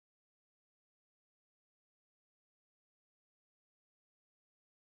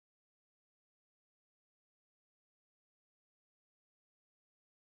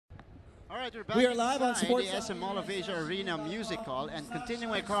Alright, we're back We are live on inside Sports the SM Mall of Asia Arena Music Hall and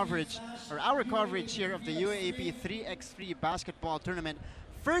continuing our coverage here of the UAAP 3x3 basketball tournament.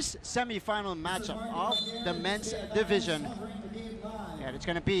 First semi-final matchup of the men's division. And it's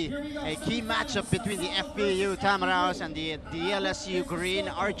going to be a key matchup between the FEU Tamaraos and the DLSU Green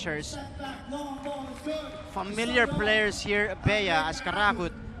Archers. Familiar players here, Bea as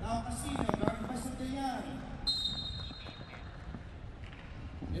Karakut.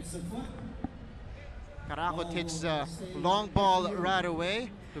 Karakut hits the long ball right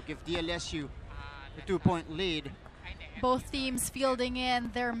away to give DLSU the 2-point lead. Both teams fielding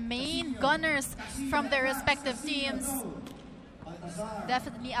in their main gunners from their respective teams.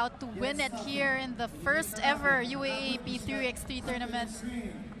 Definitely out to win it here in the first ever UAAP 3x3 tournament.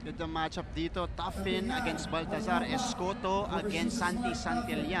 Good the matchup dito. Tuffin against Baltazar. Escoto against Santi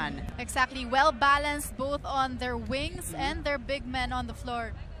Santillan. Exactly, well balanced both on their wings and their big men on the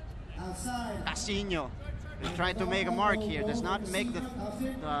floor. Casino is trying to make a mark here. Does not make the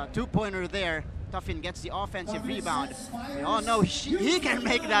two-pointer there. Tuffin gets the offensive rebound. Oh no, he can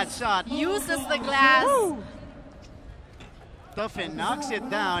make that shot. Uses the glass. Woo! Tuffin knocks it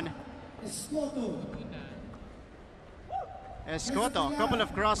down. Escoto, a couple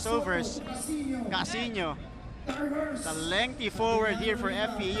of crossovers. Casino, the lengthy forward here for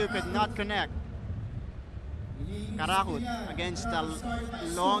FEU could not connect. Karakut against the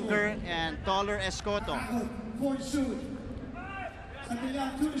longer and taller Escoto.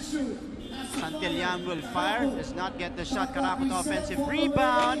 Santillan will fire, does not get the shot. Karakut offensive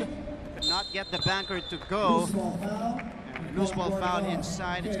rebound, could not get the banker to go. And loose ball foul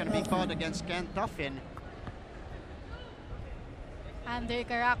inside, it's going to be called against Ken Tuffin. Andre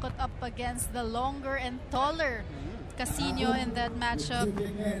Karakut up against the longer and taller Casino in that matchup.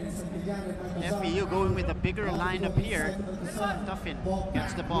 FEU going with a bigger lineup here. Tuffin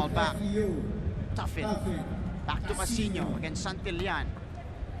gets the ball back. Tuffin back to Casino against Santillan.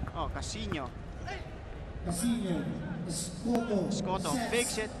 Oh, Casino. Escoto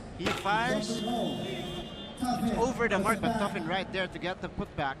fakes it. He fires. It's over the mark, but Tuffin right there to get the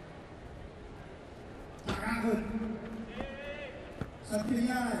putback.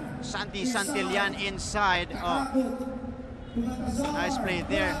 Santi Santillan inside. Oh, nice play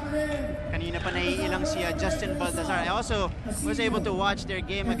there. Kanina pa naiilang si Justin Baltazar. I also was able to watch their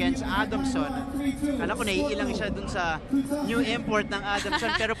game against Adamson. Alam ko naiilang siya dun sa new import ng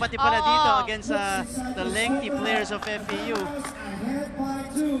Adamson. Pero pati pala dito against the lengthy players of FEU.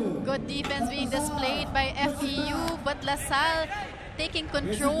 Good defense being displayed by FEU, but LaSalle taking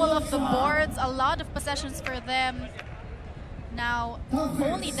control of the boards. A lot of possessions for them. Now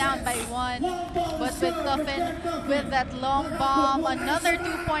only down by one, but with Tuffin with that long bomb, another 2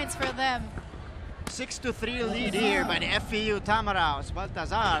 points for them. 6-3 lead here by the FEU Tamaraos.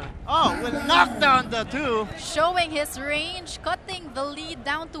 Baltazar, will knock down the two. Showing his range, cutting the lead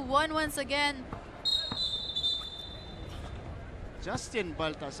down to one once again. Justin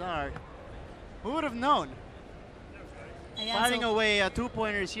Baltazar, who would have known? Firing away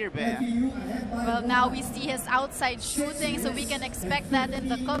 2-pointers here, Bea. Well, now we see his outside shooting, so we can expect that in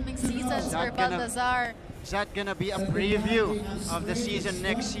the coming seasons for Baltazar. Is that going to be a preview of the season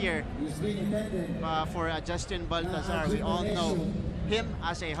next year for Justin Baltazar? We all know him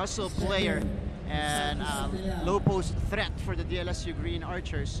as a hustle player and low post threat for the DLSU Green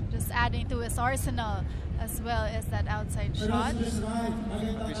Archers. Just adding to his arsenal as well as that outside shot.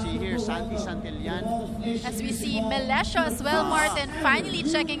 You see here Santi Santillan. As we see Melesio as well, Martin, finally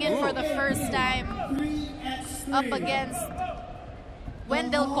checking in for the first time. Up against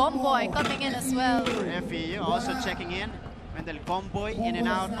Wendell Comboy coming in as well. For FEU also checking in. Wendell Comboy in and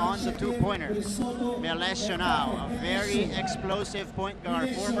out on the 2-pointer. Melesio now, a very explosive point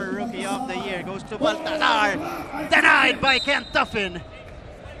guard, former rookie of the year, goes to Baltazar. Denied by Ken Tuffin.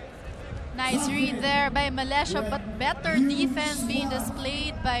 Nice read there by Melesio, but better defense being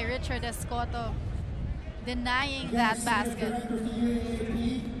displayed by Richard Escoto, denying that basket.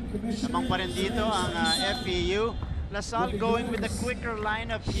 Namang pa rin dito ang FEU. LaSalle going with a quicker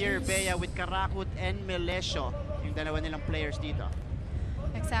lineup here, Bea, with Karakut and Melesio, yung dalawa nilang players dito.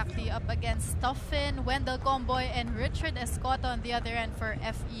 Exactly, up against Tuffin, Wendell Comboy, and Richard Escoto on the other end for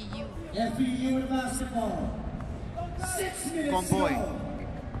FEU. FEU basketball. 6 minutes. Comboy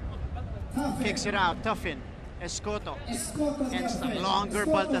kicks it out. Tuffin, Escoto against the longer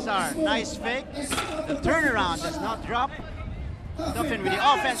Baltazar. Nice fake. The turnaround does not drop. Tuffin with the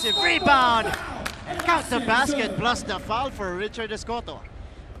offensive rebound. And count the basket plus the foul for Richard Escoto.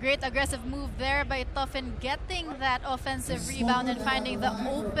 Great aggressive move there by Tuffin, getting that offensive rebound and finding the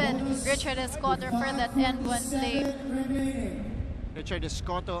open Richard Escoto for that end one play. Richard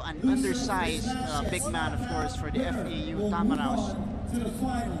Escoto, an undersized big man, of course, for the FEU Tamaraos.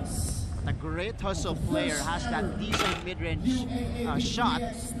 A great hustle player, has that decent mid-range shot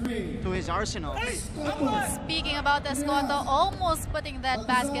to his arsenal. Speaking about Escoto, almost putting that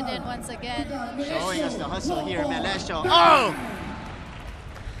basket in once again. Showing us the hustle here, Melesio. Oh!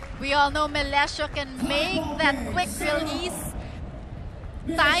 We all know Melesio can make that quick release,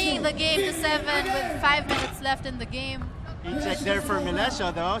 tying the game to 7 with 5 minutes left in the game. Heat check there for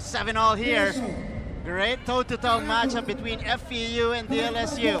Melesio though, 7-all here. Great toe-to-toe matchup between FEU and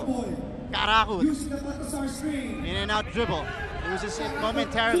DLSU. Karakut, in and out dribble, loses it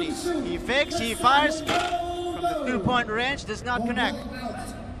momentarily. He fakes, he fires from the 2-point range, does not connect.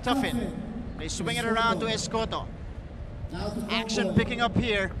 Tuffin, they swing it around to Escoto. Action picking up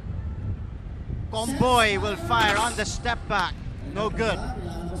here. Comboy will fire on the step back, no good.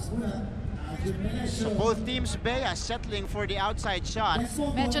 So both teams, Bea, settling for the outside shot.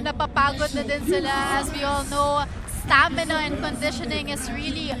 Medyo napapagod na din sila. As we all know, stamina and conditioning is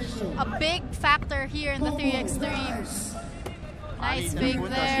really a big factor here in the 3x3. Nice fake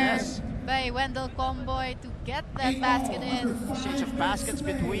there by Wendell Comboy to get that basket in. Exchange of baskets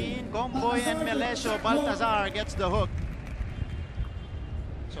between Comboy and Melesio. Baltazar gets the hook.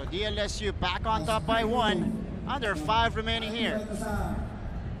 So DLSU back on top by 1. Under 5 remaining here.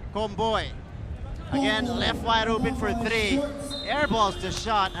 Comboy. Again, left wide open for 3. Airballs the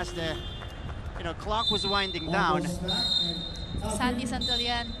shot as the clock was winding down. Sandy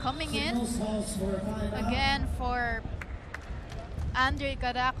Santillan coming in again for Andre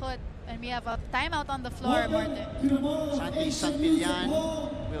Karakut, and we have a timeout on the floor, Martin. Sandy Santillan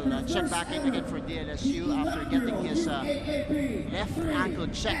will check back in again for DLSU after getting his left ankle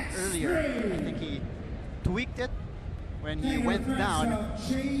checked earlier. I think he tweaked it when he went down.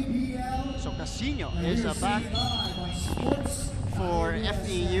 So Casino is back for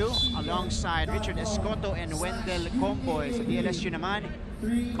FEU alongside Richard Escoto and Wendell Comboy. So DLSU naman,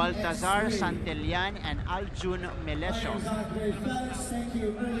 Baltazar, Santillan, and Aljun Melesio.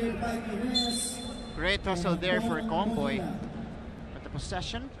 Great hustle there for Comboy. But the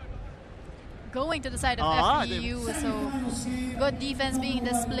possession going to the side of FEU, so good defense being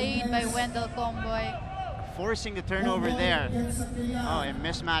displayed by Wendell Comboy. Forcing the turnover there. Oh, a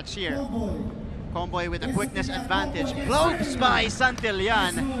mismatch here. Comboy with a quickness advantage. Globes by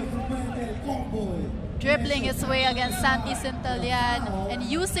Santillan. Dribbling his way against Sandy Santillan and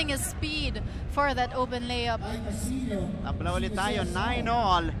using his speed for that open layup. Tapla ulit tayo,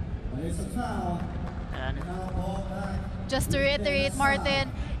 9-all. And just to reiterate,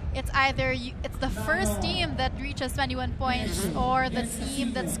 Martin, it's either it's the first team that reaches 21 points or the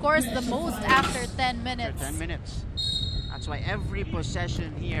team that scores the most after 10 minutes. After 10 minutes. That's why every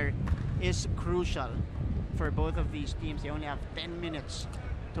possession here is crucial for both of these teams. They only have 10 minutes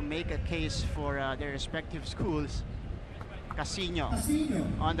to make a case for their respective schools. Casino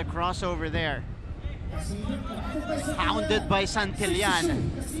on the crossover there. Hounded by Santillan.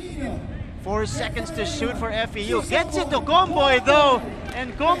 4 seconds to shoot for FEU. Gets it to Comboy though.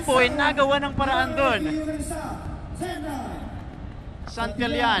 And Comboy nagawa ng paraan dun.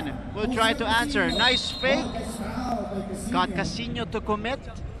 Santillan will try to answer. Nice fake. Got Casino to commit.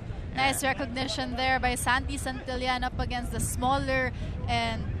 Nice recognition there by Sandy Santillan up against the smaller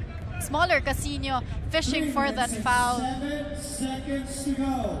Casino, fishing for that foul.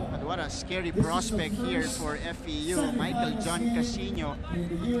 But what a scary prospect here for FEU. Michael John Casino,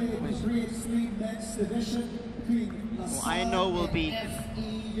 who I know will be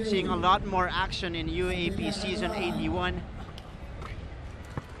seeing a lot more action in UAAP season 81.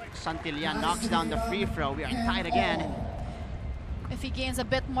 Santillan knocks down the free throw. We are tied again. If he gains a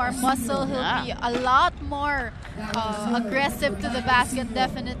bit more muscle, he'll be a lot more aggressive to the basket,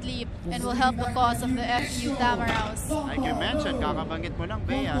 definitely, and will help the cause of the FEU Tamaraos. Like you mentioned, kakabanggit mo lang,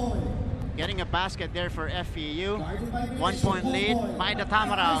 Bea. Getting a basket there for FEU. 1 point lead by the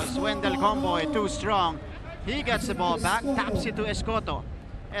Tamaraos. Wendell Comboy, too strong. He gets the ball back, taps it to Escoto.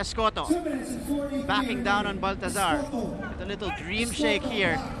 Escoto backing down on Baltazar. With a little dream shake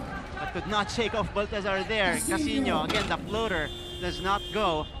here, but could not shake off Baltazar there. Casino, again the floater does not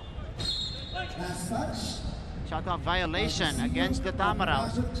go. Shot clock violation against the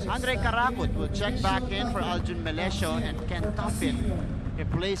Tamaraos. Andre Karakut will check back in for Aljun Melesio, and Ken Tuffin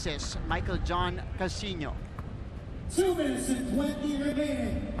replaces Michael John Casino. 2 minutes and 20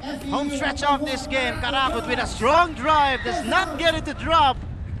 remaining. Home stretch of this game. Karakut with a strong drive, does not get it to drop.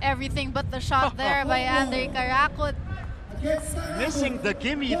 Everything but the shot there by Andre Karakut. Missing the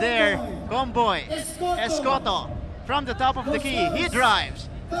gimme there. Comboy, Escoto from the top of the key. He drives.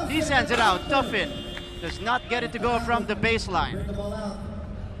 He sends it out. Tuffin Does not get it to go from the baseline.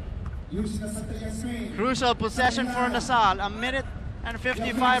 Crucial possession for LaSalle. A minute and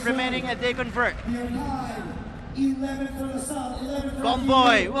 55 remaining and they convert.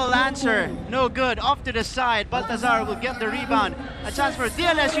 Comboy will answer. No good. Off to the side. Baltazar will get the rebound. A chance for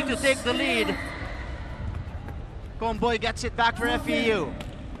DLSU to take the lead. Comboy gets it back for FEU.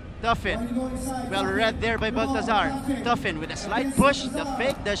 Tuffin. Well read there by Baltazar. Tuffin with a slight push. The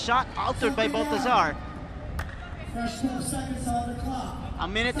fake, the shot altered by Baltazar. A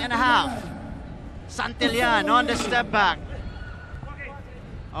minute and a half. Santillan on the step back.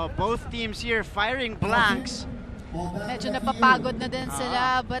 Oh, both teams here firing blanks. Medyo napapagod na din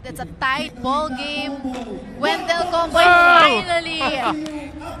sila, but it's a tight ball game. Wendell Comboy finally!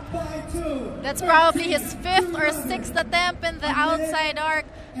 That's probably his 5th or 6th attempt in the outside arc,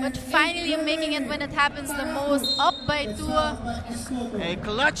 but finally making it when it happens the most, up by 2. A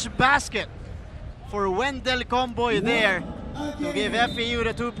clutch basket for Wendell Comboy there to give FEU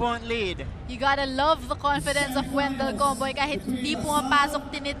the 2-point lead. You gotta love the confidence of Wendell Comboy. Kahit hindi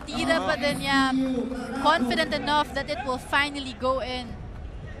pumapasok, tinitira pa din niya. Confident enough that it will finally go in.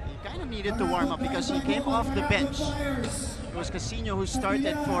 He kind of needed to warm up because he came off the bench. It was Casino who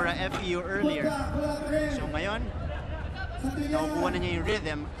started for FEU earlier. So ngayon, nakukuha na niya yung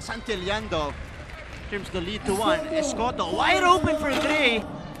rhythm. Santillan though trims the lead to 1. Escoto wide open for 3.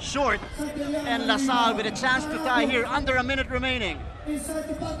 Short. And LaSalle with a chance to tie here. Under a minute remaining.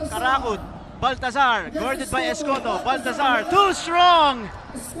 Karakut. Baltazar guarded by Escoto. Baltazar too strong.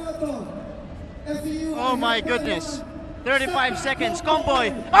 Oh my goodness. 35 seconds.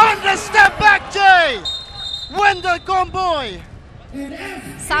 Comboy on the step back, Jay! Wendell Comboy!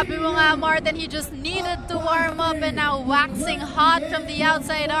 Sabi mo nga, Martin, he just needed to warm up and now waxing hot from the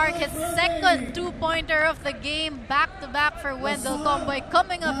outside arc. His second 2-pointer of the game, back-to-back for Wendell Comboy,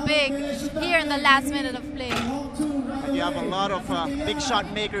 coming up big here in the last minute of play. And you have a lot of big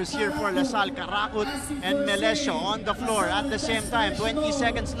shot makers here for LaSalle. Karakut and Melesio on the floor at the same time. 20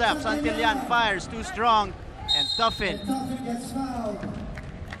 seconds left. Santillan fires, too strong. And Tuffin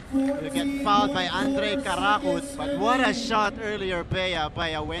will get fouled by Andre Karakut. But what a shot earlier, Bea, by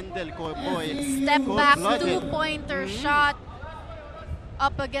a Wendell Comboy. Step back 2-pointer shot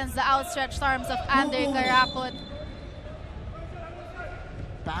up against the outstretched arms of Andre Karakut.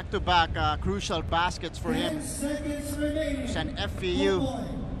 Back-to-back crucial baskets for him. Send FEU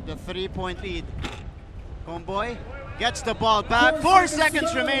the 3-point lead. Comboy gets the ball back. 4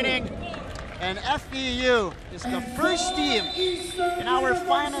 seconds remaining. And FEU is the first team in our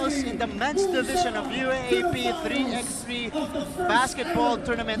finals in the men's division of UAAP 3x3 basketball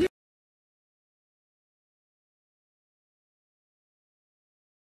tournament.